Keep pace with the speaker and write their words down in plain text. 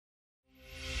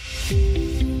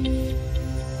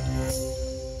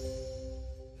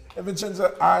And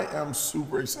Vincenzo, I am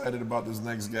super excited about this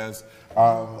next guest.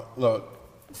 Look,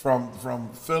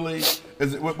 from Philly,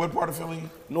 is it what part of Philly?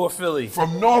 North Philly.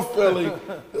 From North Philly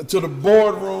to the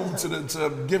boardroom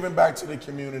to giving back to the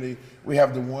community, we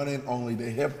have the one and only, the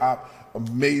hip hop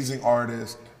amazing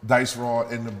artist, Dice Raw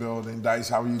in the building. Dice,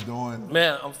 how are you doing?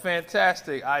 Man, I'm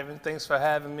fantastic. Ivan, thanks for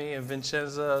having me. And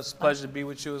Vincenzo, it's a pleasure to be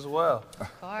with you as well.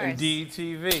 Of course. And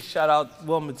DETV, shout out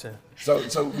Wilmington.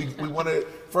 So we want to,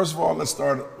 first of all, let's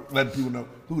start letting people know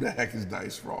who the heck is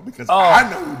Dice Raw, because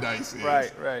I know who Dice is.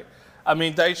 Right. I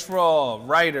mean, Dice Raw,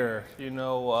 writer,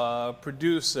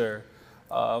 producer,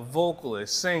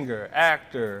 vocalist, singer,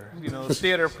 actor,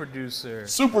 theater producer.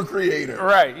 Super creator.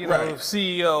 Right,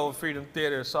 CEO of Freedom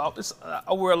Theater. So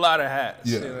I wear a lot of hats.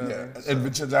 Yeah. And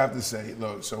Vincenzo, I have to say,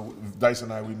 look, so Dice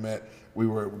and I, we met, we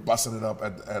were busting it up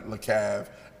at Le Cave,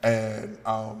 and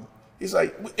he's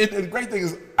like, and the great thing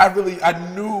is, I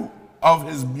knew of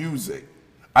his music.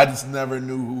 I just never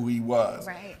knew who he was.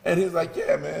 Right. And he's like,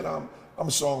 yeah, man, I'm a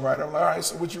songwriter. I'm like, all right,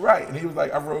 so what you write? And he was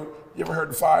like, I wrote, you ever heard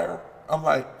The Fire? I'm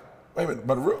like, wait a minute,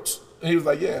 but the Roots? And he was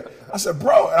like, yeah. I said,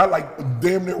 bro, and I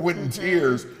damn near went in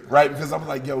tears, right? Because I'm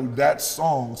like, yo, that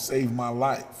song saved my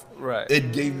life. Right.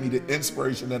 It gave me the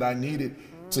inspiration that I needed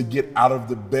to get out of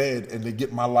the bed and to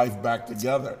get my life back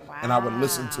together. Wow. And I would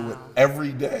listen to it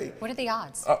every day. What are the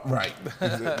odds? Right.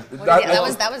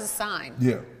 That was a sign.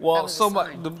 Yeah. Well,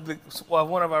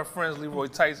 one of our friends, Leroy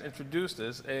Tice, introduced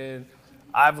us, and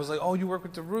I was like, oh, you work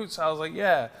with the Roots? I was like,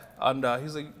 yeah. And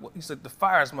he's like, The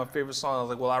Fire is my favorite song. I was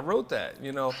like, well, I wrote that,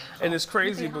 And it's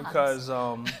crazy because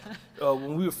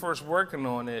when we were first working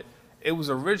on it, it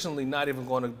was originally not even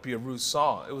going to be a Roots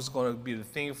song. It was going to be the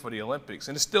theme for the Olympics,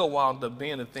 and it still wound up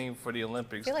being the theme for the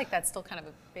Olympics. I feel like that's still kind of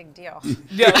a big deal.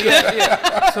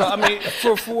 Yeah. So I mean,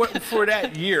 for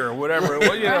that year, or whatever,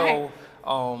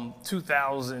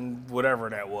 2000, whatever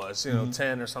that was,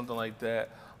 10 or something like that.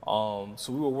 So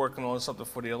we were working on something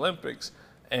for the Olympics,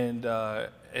 and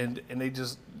they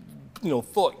just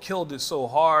killed it so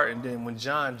hard, and then when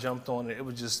John jumped on it,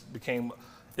 it just became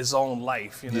its own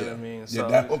life. You know what I mean? So,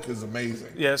 that hook is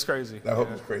amazing. Yeah, it's crazy. That hook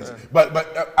is crazy. But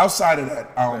outside of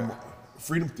that,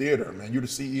 Freedom Theater, man, you're the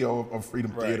CEO of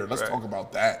Freedom Theater. Let's talk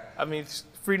about that. I mean,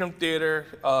 Freedom Theater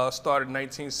started in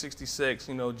 1966.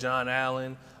 John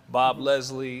Allen, Bob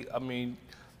Leslie. I mean,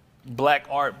 black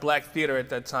art, black theater at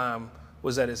that time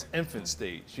was at its infant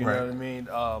stage. You know what I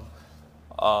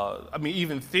mean?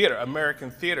 Even theater,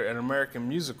 American theater and American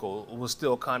musical was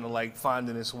still kind of like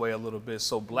finding its way a little bit.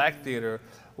 So black theater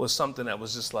was something that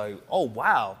was just like, oh,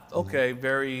 wow, okay,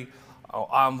 very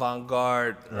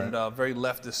avant-garde and very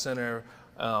left of center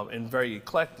and very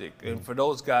eclectic. And for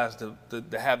those guys to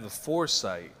have the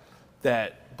foresight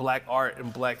that black art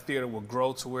and black theater will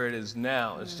grow to where it is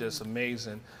now, it's just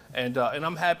amazing. And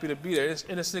I'm happy to be there.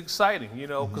 It's exciting,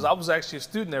 because I was actually a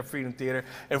student at Freedom Theater.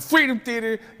 And Freedom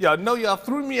Theater, y'all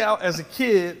threw me out as a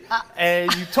kid, and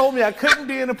you told me I couldn't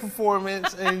be in a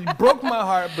performance, and you broke my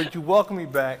heart, but you welcomed me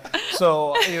back.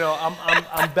 So,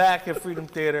 I'm back at Freedom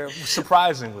Theater,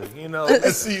 surprisingly,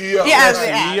 As CEO. Yeah,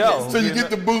 CEO. So you get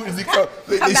the boot, and they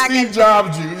Steve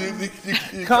Jobs you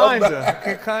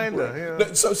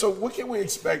Kinda. So what can we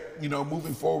expect,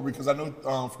 moving forward? Because I know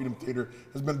Freedom Theater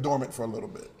has been dormant for a little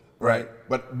bit. Right,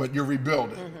 but you're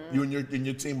rebuilding. You and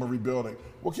your team are rebuilding.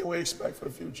 What can we expect for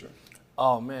the future?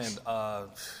 Oh man,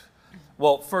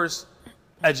 well, first,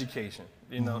 education.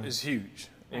 Is huge.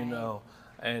 And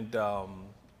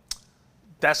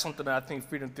that's something that I think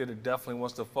Freedom Theater definitely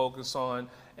wants to focus on.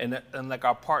 And like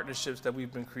our partnerships that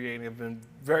we've been creating have been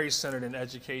very centered in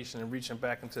education and reaching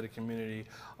back into the community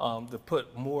to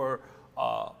put more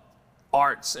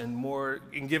arts and more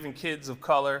in giving kids of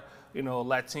color,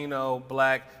 Latino,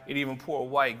 Black, and even poor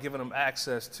white, giving them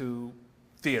access to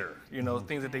theater,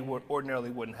 things that they ordinarily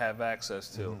wouldn't have access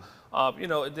to.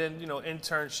 And then,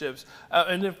 internships.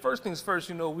 And then first things first,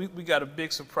 we got a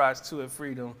big surprise too at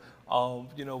Freedom.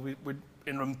 We're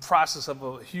in the process of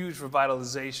a huge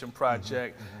revitalization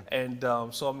project. And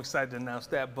so I'm excited to announce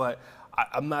that. But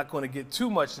I'm not going to get too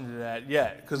much into that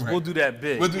yet, because we'll do that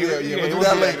big. We'll do that, we'll do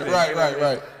that later.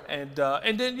 Right. And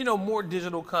then, more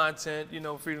digital content.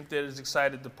 Freedom Theater is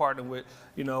excited to partner with,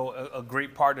 a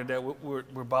great partner that we're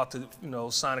about to,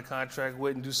 sign a contract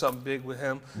with and do something big with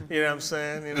him. You know what I'm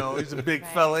saying? He's a big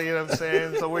fella, you know what I'm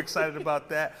saying? So we're excited about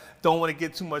that. Don't want to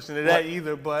get too much into that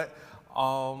either, but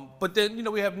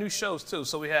then, we have new shows too.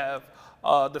 So we have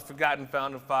The Forgotten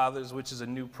Founding Fathers, which is a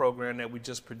new program that we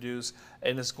just produced,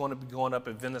 and it's going to be going up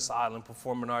at Venice Island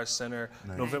Performing Arts Center,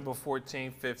 November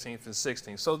 14th, 15th, and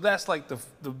 16th. So that's like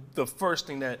the first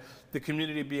thing that the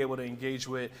community be able to engage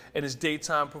with, and it's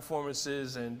daytime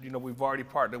performances, and we've already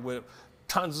partnered with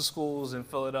tons of schools in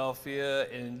Philadelphia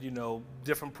and, you know,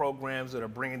 different programs that are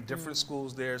bringing different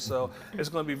schools there. So it's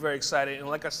going to be very exciting. And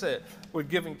like I said, we're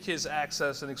giving kids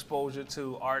access and exposure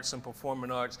to arts and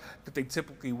performing arts that they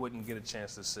typically wouldn't get a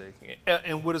chance to see.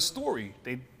 And with a story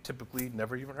they typically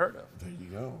never even heard of. There you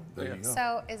go. There you go.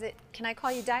 So can I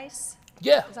call you Dice?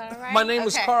 Yeah. Is that all right? My name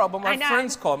is Okay. Carl, but my I know.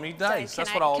 friends call me Dice.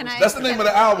 That's what I always That's the name of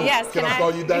the album. Yes, Can I can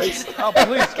call you Dice? Oh,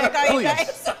 please. Can I call you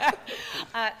Please.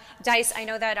 Dice? Dice, I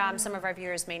know that some of our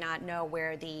viewers may not know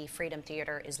where the Freedom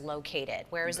Theater is located.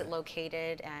 Where is it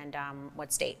located and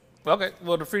what state? Okay,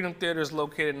 well, the Freedom Theater is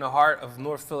located in the heart of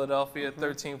North Philadelphia,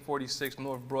 1346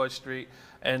 North Broad Street,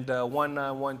 and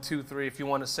 19123. If you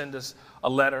want to send us a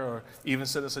letter or even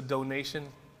send us a donation,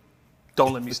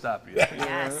 don't let me stop you.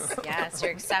 Yes, yes,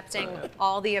 you're accepting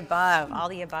all the above, all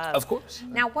the above. Of course.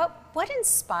 Now, what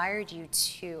inspired you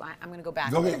to, I'm going to go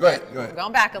back Go a ahead, little go bit. ahead, go ahead. I'm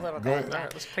going back a little Go bit. ahead. All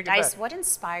right, let's take it Dice, back. what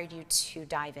inspired you to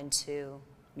dive into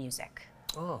music?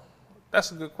 Oh,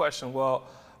 that's a good question. Well,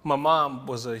 my mom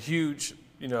was a huge,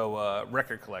 you know,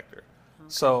 record collector. Okay.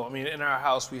 So, I mean, in our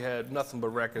house, we had nothing but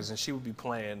records, and she would be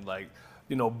playing, like,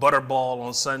 you know, Butterball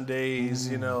on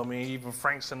Sundays, you know, I mean, even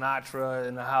Frank Sinatra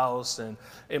in the house. And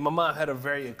my mom had a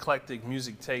very eclectic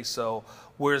music taste. So,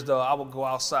 whereas though I would go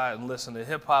outside and listen to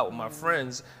hip hop with my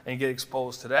friends and get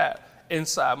exposed to that,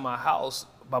 inside my house,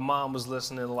 my mom was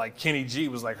listening to, like, Kenny G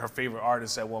was like her favorite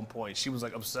artist at one point. She was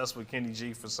like obsessed with Kenny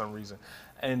G for some reason.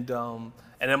 And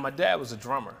then my dad was a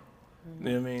drummer. You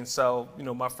know what I mean? So, you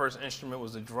know, my first instrument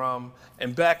was the drum.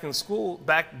 And back in school,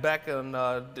 back in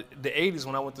the 80s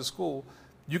when I went to school,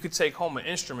 you could take home an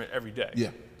instrument every day. Yeah.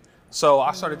 So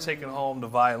I started taking home the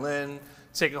violin,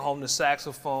 taking home the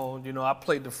saxophone. You know, I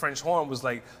played the French horn was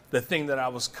like the thing that I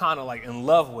was kind of like in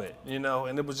love with, you know,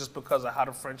 and it was just because of how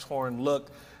the French horn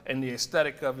looked and the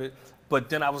aesthetic of it. But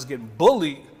then I was getting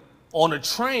bullied on a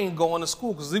train going to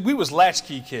school because we was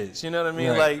latchkey kids, you know what I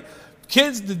mean? Right. Like,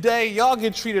 kids today, y'all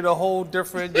get treated a whole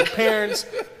different. Your parents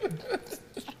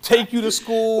take you to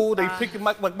school. They pick you.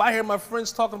 Like, I hear my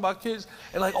friends talking about kids,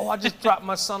 and like, oh, I just dropped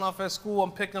my son off at school.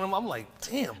 I'm picking him. I'm like,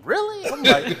 damn, really? I'm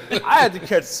like, I had to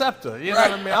catch SEPTA. You know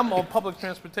what I mean? I'm on public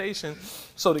transportation,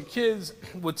 so the kids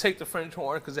would take the French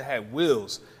horn because it had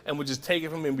wheels, and would just take it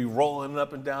from me and be rolling it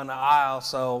up and down the aisle.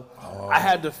 So I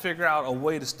had to figure out a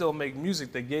way to still make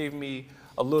music that gave me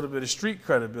a little bit of street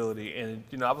credibility. And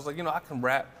you know, I was like, you know, I can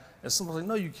rap. And someone was like,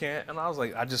 no, you can't. And I was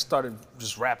like, I just started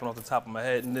just rapping off the top of my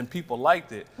head. And then people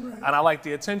liked it. Right. And I liked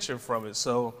the attention from it.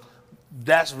 So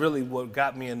that's really what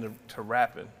got me into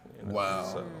rapping. You know? Wow.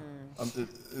 So.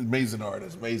 Amazing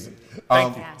artist, amazing.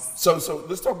 Thank you. Yes. So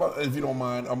let's talk about, if you don't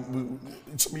mind,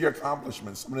 some of your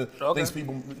accomplishments, some of the things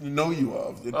people know you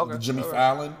of. The Jimmy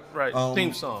Fallon. Right,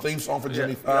 theme song. Theme song for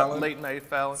Jimmy Fallon. Late night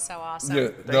Fallon. So awesome.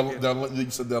 Yeah,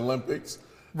 you said the Olympics.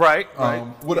 Right, right.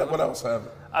 What else have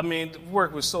it? I mean,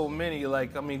 work with so many,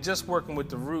 like, I mean, just working with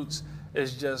the Roots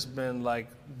has just been like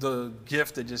the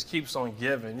gift that just keeps on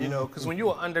giving, you know, because when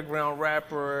you're an underground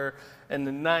rapper in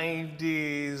the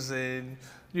 90s and,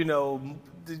 you know,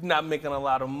 not making a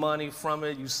lot of money from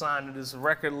it, you sign to this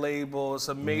record label, it's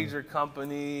a major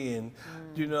company, and,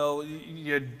 you know,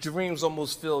 your dreams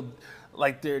almost feel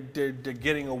like they're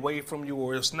getting away from you,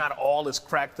 or it's not all it's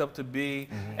cracked up to be.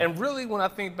 And really, when I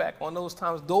think back on those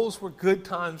times, those were good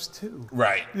times too.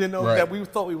 Right. You know, right. that we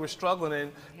thought we were struggling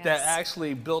in, Yes. that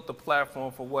actually built the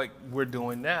platform for what we're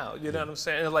doing now. You know what I'm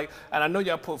saying? And like, and I know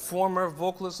y'all put former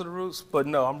vocalists of the Roots, but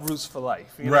no, I'm Roots for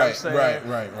life. You know what I'm saying?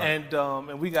 Right.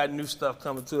 And we got new stuff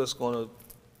coming to us, going to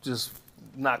just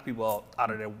knock people out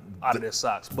of their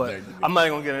socks. But I'm not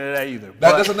even gonna get into that either.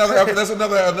 That's another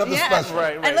Yeah. special.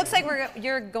 Right. It looks like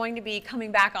you're going to be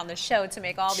coming back on the show to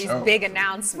make all these big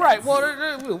announcements. Right.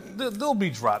 Well, they'll be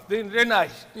dropped. They're not.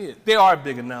 They are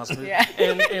big announcements. Yeah.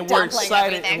 And we're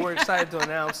excited. everything. And we're excited to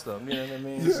announce them. You know what I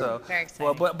mean? Yeah. So. Very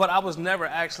exciting. Well, but I was never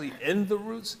actually in the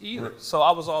Roots either. Right. So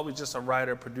I was always just a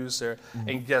writer, producer,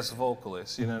 and guest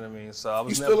vocalist. You know what I mean? So I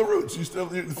was You never. still a Roots. You still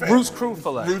the fan. Roots crew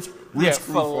for life. Roots yeah,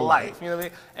 crew for life. You know what I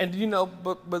mean? And you know,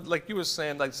 but like you were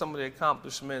saying, like some of the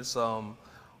accomplishments, you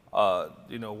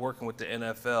know, working with the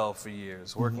NFL for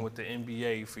years, working with the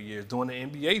NBA for years, doing the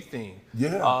NBA theme.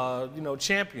 Yeah. You know,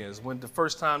 champions. When the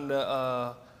first time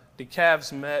the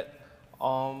Cavs met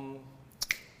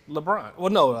LeBron.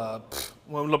 Well, no,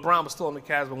 when LeBron was still on the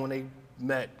Cavs, but when they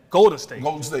met Golden State.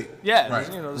 Golden State. Yeah,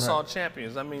 Right. you know, the all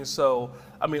champions. I mean,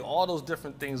 all those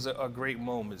different things are great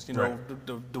moments. You know,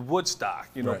 Right. the Woodstock,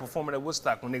 you know, Right. performing at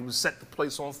Woodstock when they would set the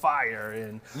place on fire.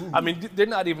 And I mean, they're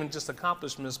not even just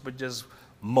accomplishments, but just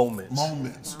moments.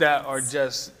 Moments. That are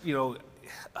just, you know,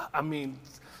 I mean,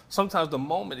 sometimes the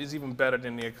moment is even better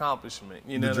than the accomplishment.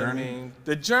 You know what I mean?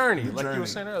 The journey, like you were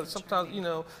saying earlier. Sometimes, you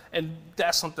know, and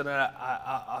that's something that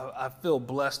I feel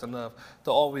blessed enough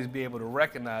to always be able to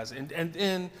recognize. And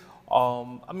then,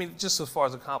 I mean, just as far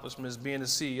as accomplishments, being the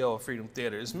CEO of Freedom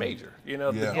Theater is major. You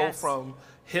know, to go from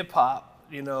hip hop,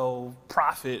 you know,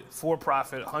 profit,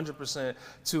 for-profit, 100%,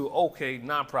 to, okay,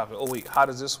 nonprofit. Oh, wait, how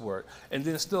does this work? And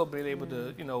then still being able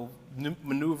to, you know,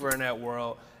 maneuver in that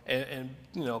world and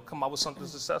you know, come out with something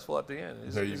successful at the end.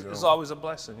 It's always a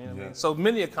blessing, you know what I mean? So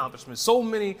many accomplishments, so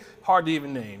many hard to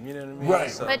even name, you know what I mean?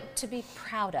 Right. So, But to be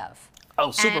proud of.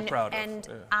 Oh, super proud of. And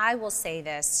I will say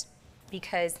this,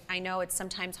 because I know it's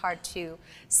sometimes hard to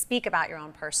speak about your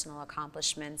own personal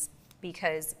accomplishments,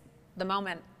 because the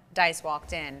moment Dice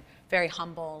walked in, very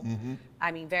humble,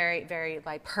 I mean, very, very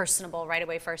like personable, right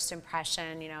away, first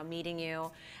impression, you know, meeting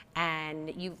you.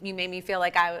 And you made me feel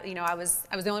like I was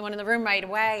the only one in the room right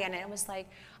away, and it was like,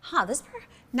 huh,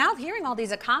 now hearing all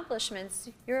these accomplishments,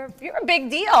 you're a big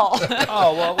deal.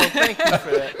 Oh, well, thank you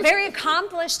for that. Very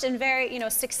accomplished and very, you know,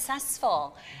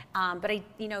 successful, but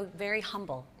very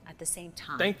humble at the same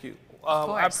time. Thank you.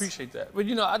 I appreciate that. But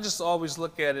you know, I just always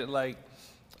look at it like,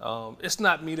 it's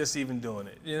not me that's even doing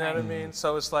it. You know what I mean?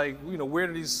 So it's like, you know, where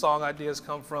do these song ideas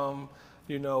come from?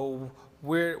 You know,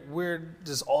 where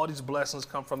does all these blessings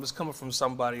come from? It's coming from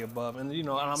somebody above, and you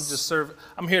know, and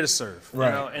I'm here to serve. Right,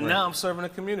 you know, and now I'm serving the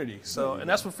community. So, and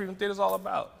that's what Freedom Theater is all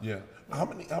about. Yeah. How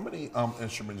many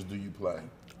instruments do you play?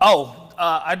 Oh,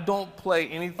 I don't play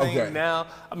anything now.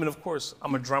 I mean, of course,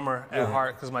 I'm a drummer at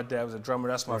heart because my dad was a drummer.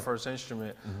 That's my first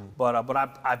instrument. But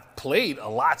I played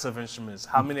lots of instruments.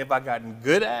 How many have I gotten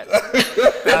good at?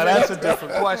 Now that's a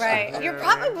different question. Right. You're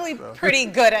probably pretty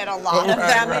good at a lot of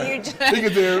them. Right. You just, You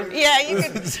could do. Yeah, you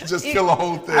could just kill a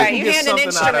whole thing. Right, you get hand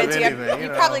an something out of instrument, anything, you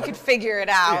you probably know. could figure it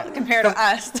out compared to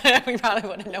us. We probably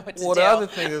wouldn't know what to do. Well, the other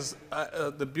thing is,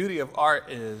 the beauty of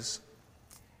art is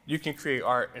you can create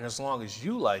art, and as long as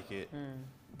you like it,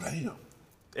 Bam.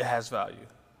 it has value.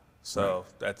 So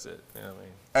that's it. You know what I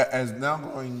mean? As now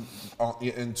going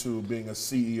into being a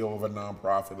CEO of a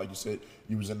nonprofit, like you said,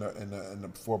 you was in the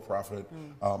for-profit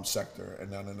sector,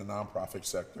 and now in the nonprofit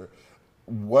sector.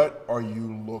 What are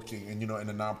you looking? And you know, in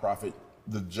the nonprofit,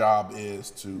 the job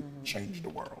is to change the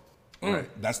world. Right.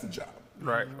 That's the job.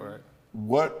 Right.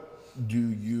 What do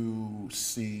you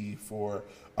see for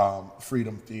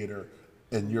Freedom Theater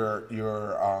and your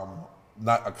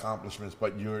not accomplishments,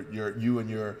 but you and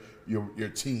your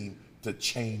team to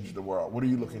change the world? What are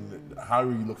you looking? How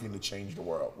are you looking to change the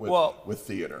world with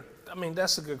theater? I mean,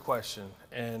 that's a good question,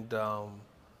 and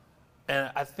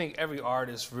I think every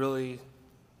artist really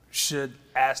should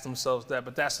ask themselves that.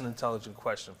 But that's an intelligent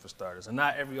question for starters, and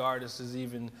not every artist is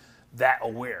even that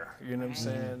aware. You know what I'm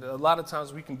saying? A lot of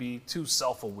times we can be too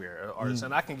self-aware artists,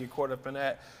 and I can get caught up in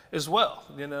that as well.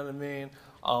 You know what I mean?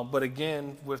 But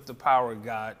again, with the power of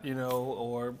God, you know,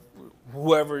 or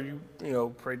whoever you know,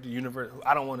 pray to the universe.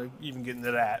 I don't want to even get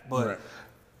into that, but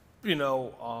you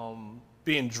know,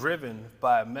 being driven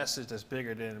by a message that's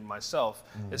bigger than myself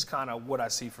is kind of what I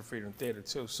see for Freedom Theater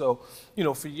too. So, you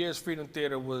know, for years, Freedom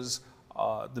Theater was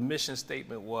the mission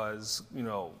statement was, you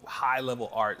know,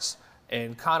 high-level arts.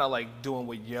 And kind of like doing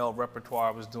what Yale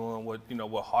Repertoire was doing, what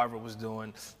Harvard was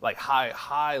doing, like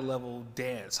high level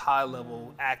dance, high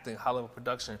level acting, high level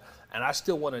production. And I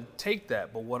still want to take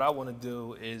that, but what I want to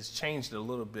do is change it a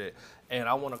little bit. And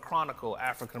I want to chronicle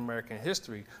African American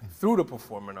history through the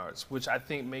performing arts, which I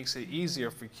think makes it easier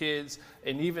for kids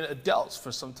and even adults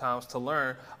for sometimes to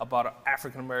learn about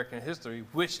African American history,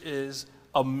 which is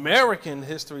American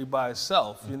history by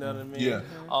itself, you know what I mean? Yeah.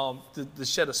 To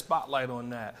shed a spotlight on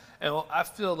that. And I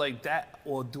feel like that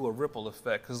will do a ripple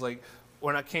effect, because like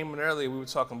when I came in earlier, we were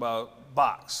talking about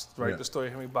Box, right? Yeah. The story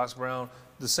of Henry Box Brown,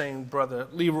 the same brother,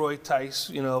 Leroy Tice,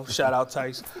 you know, shout out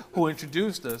Tice, who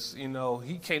introduced us. You know,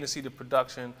 he came to see the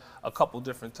production a couple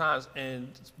different times, and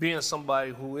being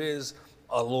somebody who is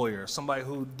a lawyer, somebody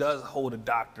who does hold a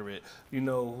doctorate,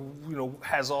 who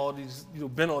has all these,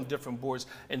 been on different boards,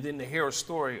 and then to hear a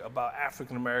story about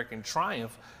African American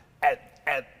triumph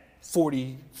at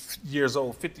 40 years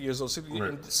old, 50 years old, 60,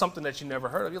 and something that you never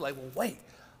heard of. You're like, well, wait,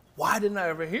 why didn't I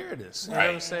ever hear this? You know what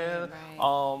I'm saying?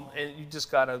 Right. And you just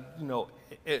gotta,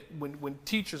 when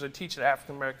teachers are teaching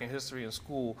African American history in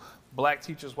school, black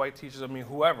teachers, white teachers,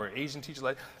 whoever, Asian teachers,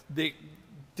 like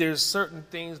there's certain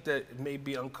things that may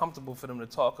be uncomfortable for them to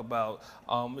talk about,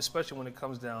 especially when it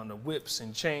comes down to whips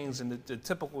and chains and the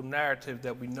typical narrative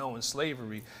that we know in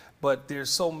slavery. but there's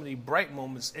so many bright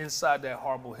moments inside that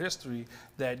horrible history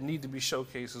that need to be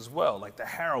showcased as well, like the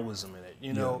heroism in it,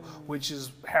 you know, which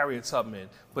is Harriet Tubman.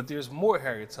 But there's more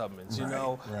Harriet Tubmans, you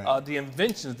know, the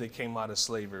inventions that came out of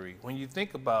slavery. When you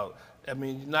think about, I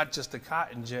mean, not just the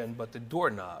cotton gin, but the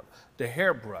doorknob, the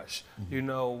hairbrush, you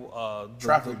know,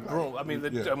 the broom. I mean,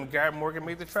 Garrett Morgan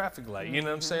made the traffic light. You know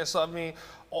what I'm saying? So I mean,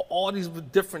 all these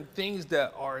different things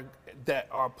that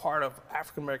are part of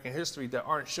African American history that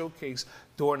aren't showcased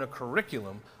during a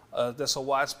curriculum. That's a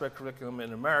widespread curriculum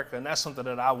in America, and that's something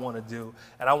that I want to do,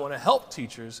 and I want to help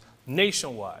teachers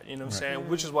nationwide, you know what I'm saying?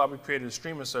 Which is why we created a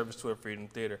streaming service to a Freedom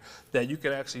Theater, that you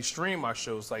can actually stream our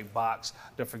shows like Box,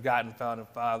 The Forgotten Founding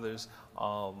Fathers,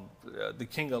 The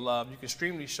King of Love. You can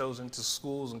stream these shows into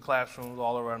schools and classrooms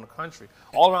all around the country,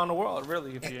 all around the world,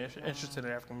 really, if you're interested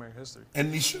in African American history.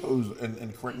 And these shows,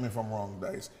 and correct me if I'm wrong,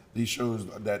 Dice, these shows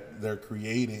that they're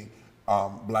creating,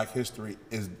 Black history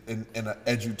is in an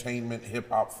edutainment hip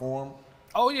hop form.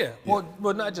 Oh yeah, well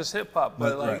not just hip hop,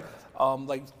 but like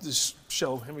this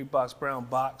show Henry Box Brown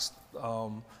Box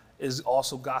is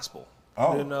also gospel.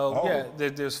 Oh, you know, yeah,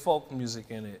 there's folk music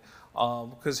in it.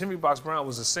 Because Henry Box Brown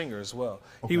was a singer as well.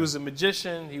 Okay. He was a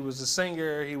magician, he was a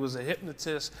singer, he was a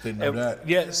hypnotist. Didn't know that.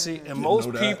 Yeah, see, and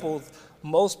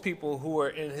most people who were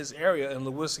in his area in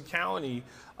Lewiston County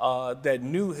that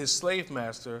knew his slave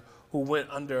master, who went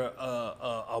under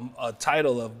a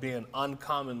title of being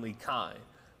uncommonly kind.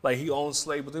 Like, he owned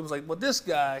slaves, but it was like, well, this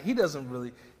guy,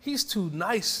 he's too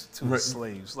nice to his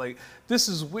slaves. Like, this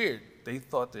is weird. They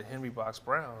thought that Henry Box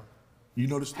Brown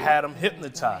had him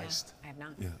hypnotized. I have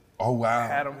not. Yeah. Oh, wow.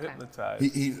 Had him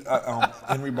hypnotized.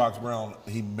 Henry Box Brown,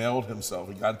 he mailed himself.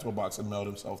 He got into a box and mailed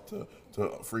himself to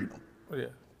freedom. Yeah.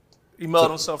 He mailed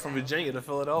himself from Virginia to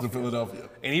Philadelphia. To Philadelphia.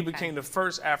 And he became the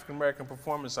first African-American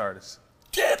performance artist.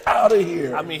 Get out of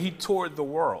here. I mean, he toured the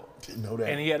world. Didn't know that.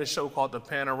 And he had a show called The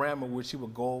Panorama, which he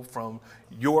would go from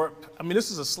Europe. I mean,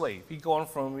 this is a slave. He going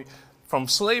from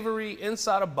slavery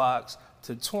inside a box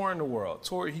to touring the world.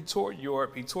 He toured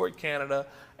Europe, he toured Canada,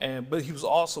 but he was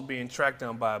also being tracked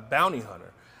down by a bounty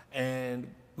hunter.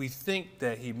 And we think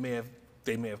that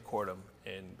they may have caught him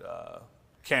in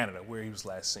Canada, where he was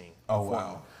last seen. Oh,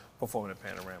 wow. Performing at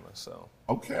Panorama, so.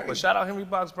 Okay. But shout out Henry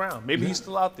Box Brown. Maybe he's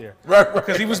still out there. Right.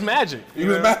 Because he was magic. He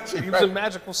was magic. He was a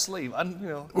magical slave.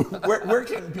 Where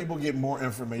can people get more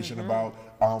information about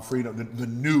Freedom, the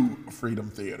new Freedom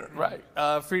Theater? Right.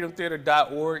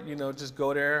 freedomtheater.org. Just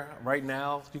go there right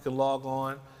now. You can log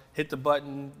on. Hit the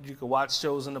button. You can watch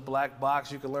shows in the black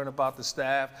box. You can learn about the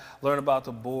staff, learn about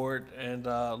the board, and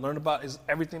learn about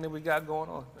everything that we got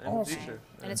going on in the future.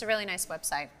 And it's a really nice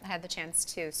website. I had the chance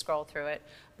to scroll through it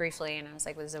briefly, and I was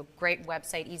like, it was a great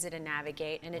website, easy to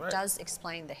navigate, and it does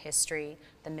explain the history,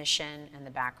 the mission, and the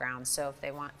background. So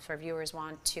if viewers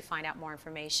want to find out more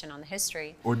information on the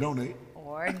history. Or donate.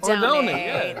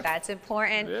 That's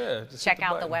important. Yeah, check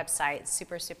out the website.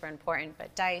 Super, super important.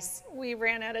 But Dice, we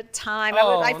ran out of time.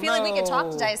 I feel like we could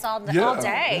talk to Dice all day.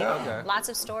 Yeah. Okay. Lots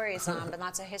of stories, but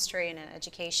lots of history and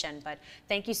education. But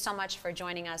thank you so much for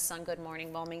joining us on Good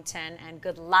Morning Wilmington, and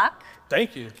good luck.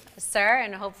 Thank you, sir,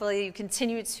 and hopefully you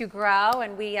continue to grow,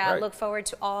 and we look forward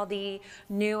to all the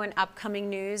new and upcoming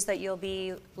news that you'll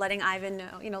be letting Ivan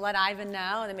know. Let Ivan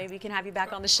know, and then maybe we can have you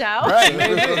back on the show. Right.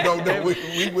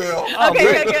 We will.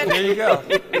 Okay, good. There you go.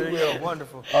 There you go.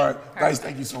 Wonderful. All right, guys,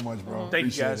 thank you so much, bro.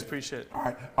 Thank you, guys. Appreciate it. All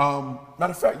right.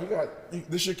 Matter of fact,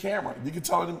 this is your camera. You can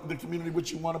tell the community what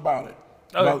you want about it.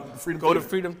 About Freedom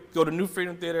Theater. Go to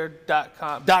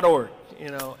newfreedomtheater.org,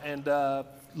 and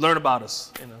learn about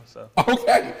us, So.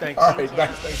 Okay. Thanks. All right,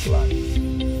 thanks a lot.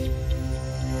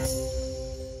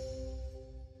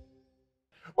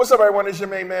 What's up, everyone? It's your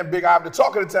main man, Big Ivan, the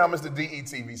talk of the town, Mr.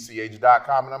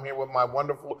 DETVCH.com, and I'm here with my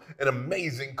wonderful and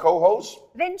amazing co-host,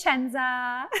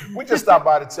 Vincenza. We just stopped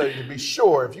by to tell you to be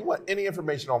sure, if you want any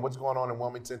information on what's going on in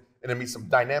Wilmington and to meet some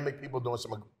dynamic people doing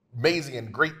some amazing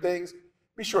and great things,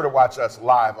 be sure to watch us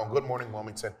live on Good Morning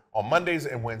Wilmington on Mondays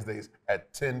and Wednesdays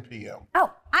at 10 p.m.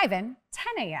 Oh, Ivan,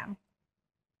 10 a.m.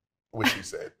 Which he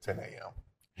said, 10 a.m.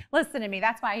 Listen to me,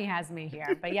 that's why he has me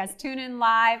here. But yes, tune in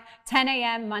live, 10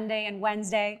 a.m. Monday and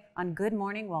Wednesday on Good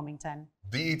Morning Wilmington.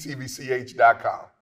 DETVCH.com.